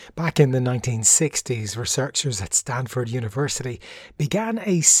Back in the 1960s, researchers at Stanford University began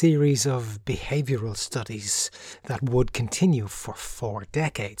a series of behavioural studies that would continue for 4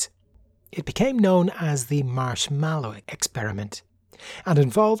 decades. It became known as the marshmallow experiment and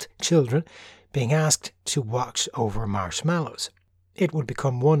involved children being asked to watch over marshmallows. It would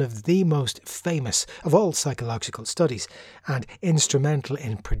become one of the most famous of all psychological studies and instrumental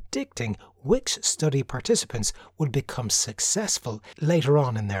in predicting which study participants would become successful later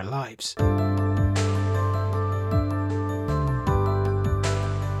on in their lives.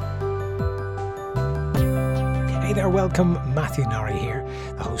 Hey there, welcome. Matthew Norrie here,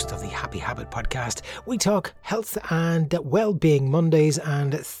 the host of the Happy Habit podcast. We talk health and well-being Mondays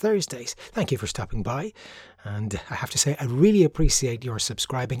and Thursdays. Thank you for stopping by. And I have to say, I really appreciate your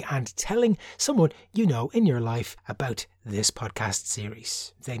subscribing and telling someone you know in your life about this podcast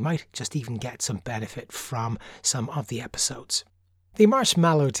series. They might just even get some benefit from some of the episodes. The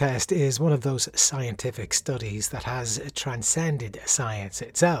marshmallow test is one of those scientific studies that has transcended science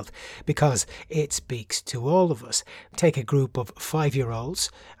itself because it speaks to all of us. Take a group of 5-year-olds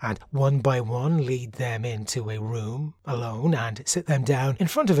and one by one lead them into a room alone and sit them down in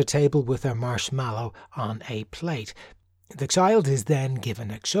front of a table with their marshmallow on a plate. The child is then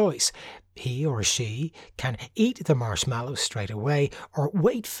given a choice. He or she can eat the marshmallow straight away or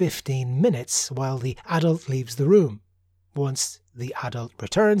wait 15 minutes while the adult leaves the room. Once the adult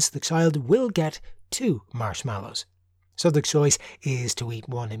returns, the child will get 2 marshmallows. So the choice is to eat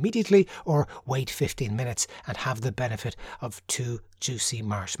one immediately or wait 15 minutes and have the benefit of 2 juicy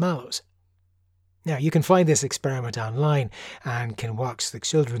marshmallows. Now, you can find this experiment online and can watch the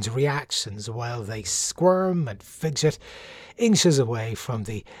children's reactions while they squirm and fidget inches away from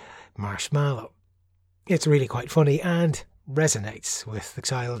the marshmallow. It's really quite funny and resonates with the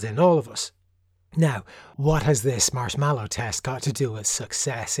child in all of us. Now, what has this marshmallow test got to do with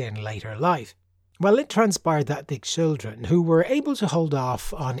success in later life? Well, it transpired that the children who were able to hold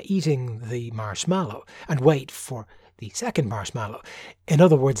off on eating the marshmallow and wait for the second marshmallow, in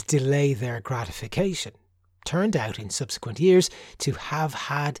other words, delay their gratification, turned out in subsequent years to have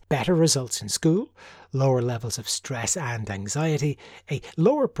had better results in school, lower levels of stress and anxiety, a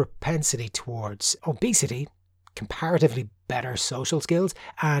lower propensity towards obesity, comparatively better social skills,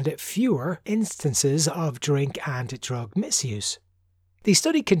 and fewer instances of drink and drug misuse. The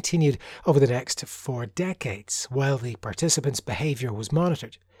study continued over the next 4 decades while the participants' behaviour was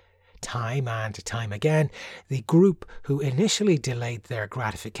monitored. Time and time again, the group who initially delayed their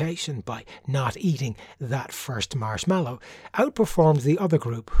gratification by not eating that first marshmallow outperformed the other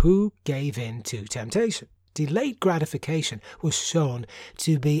group who gave in to temptation. Delayed gratification was shown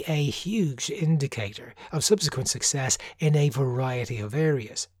to be a huge indicator of subsequent success in a variety of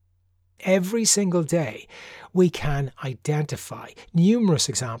areas. Every single day, we can identify numerous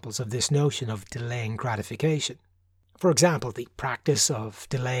examples of this notion of delaying gratification. For example, the practice of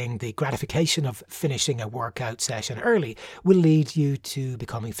delaying the gratification of finishing a workout session early will lead you to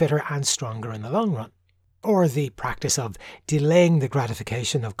becoming fitter and stronger in the long run. Or the practice of delaying the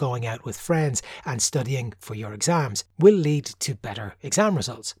gratification of going out with friends and studying for your exams will lead to better exam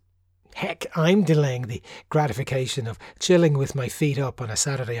results. Heck, I'm delaying the gratification of chilling with my feet up on a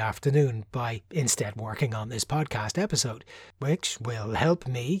Saturday afternoon by instead working on this podcast episode, which will help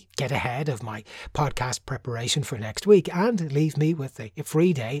me get ahead of my podcast preparation for next week and leave me with a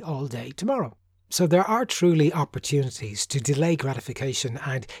free day all day tomorrow. So there are truly opportunities to delay gratification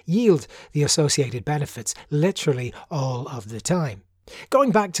and yield the associated benefits literally all of the time.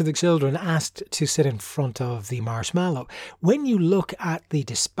 Going back to the children asked to sit in front of the marshmallow, when you look at the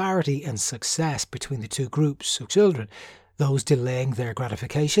disparity in success between the 2 groups of children, those delaying their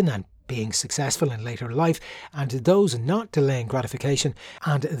gratification and being successful in later life, and those not delaying gratification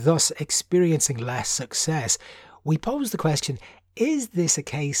and thus experiencing less success, we pose the question, is this a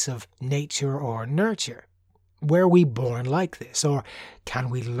case of nature or nurture? Were we born like this, or can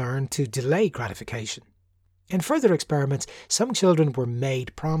we learn to delay gratification? In further experiments, some children were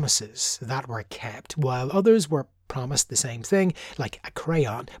made promises that were kept, while others were promised the same thing, like a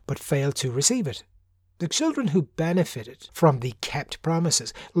crayon, but failed to receive it. The children who benefited from the kept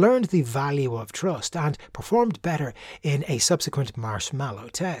promises learned the value of trust and performed better in a subsequent marshmallow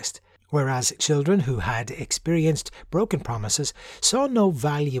test, whereas children who had experienced broken promises saw no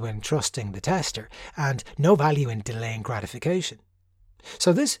value in trusting the tester and no value in delaying gratification.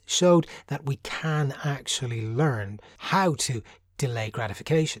 So this showed that we can actually learn how to delay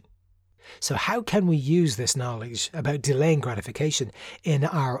gratification. So how can we use this knowledge about delaying gratification in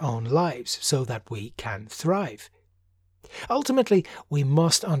our own lives so that we can thrive? Ultimately, we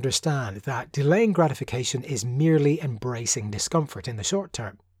must understand that delaying gratification is merely embracing discomfort in the short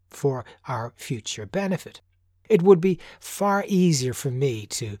term. for our future benefit. It would be far easier for me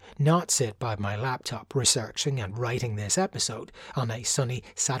to not sit by my laptop researching and writing this episode on a sunny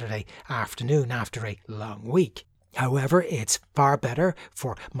Saturday afternoon after a long week. However, it's far better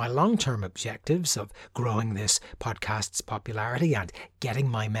for my long-term objectives of growing this podcast's popularity and getting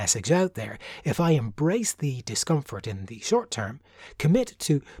my message out there if I embrace the discomfort in the short term, commit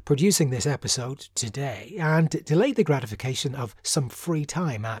to producing this episode today, and delay the gratification of some free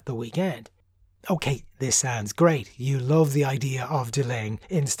time at the weekend. Okay, this sounds great. You love the idea of delaying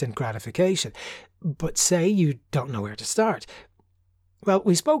instant gratification, but say you don't know where to start. Well,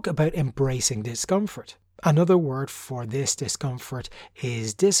 we spoke about embracing discomfort. Another word for this discomfort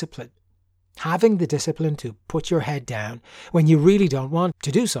is discipline. Having the discipline to put your head down when you really don't want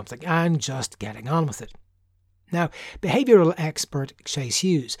to do something and just getting on with it. Now, behavioural expert Chase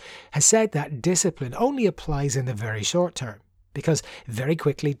Hughes has said that discipline only applies in the very short term, because very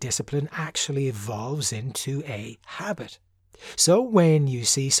quickly discipline actually evolves into a habit. So when you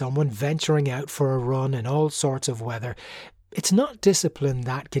see someone venturing out for a run in all sorts of weather, it's not discipline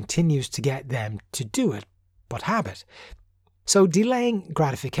that continues to get them to do it, but habit. So delaying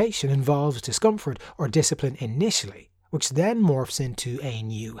gratification involves discomfort or discipline initially, which then morphs into a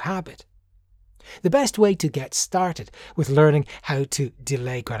new habit. The best way to get started with learning how to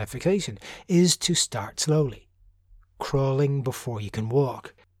delay gratification is to start slowly. Crawling before you can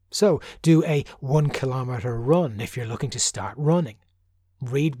walk. So do a 1 kilometre run if you're looking to start running.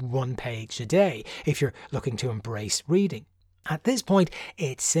 Read 1 page a day if you're looking to embrace reading. At this point,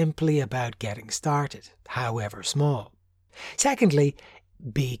 it's simply about getting started, however small. Secondly,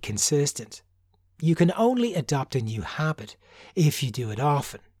 be consistent. You can only adopt a new habit if you do it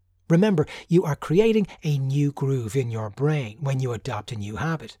often. Remember, you are creating a new groove in your brain when you adopt a new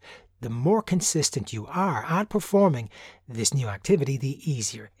habit. The more consistent you are at performing this new activity, the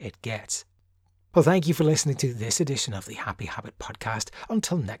easier it gets. Well, thank you for listening to this edition of the Happy Habit Podcast.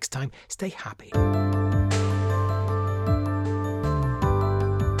 Until next time, stay happy.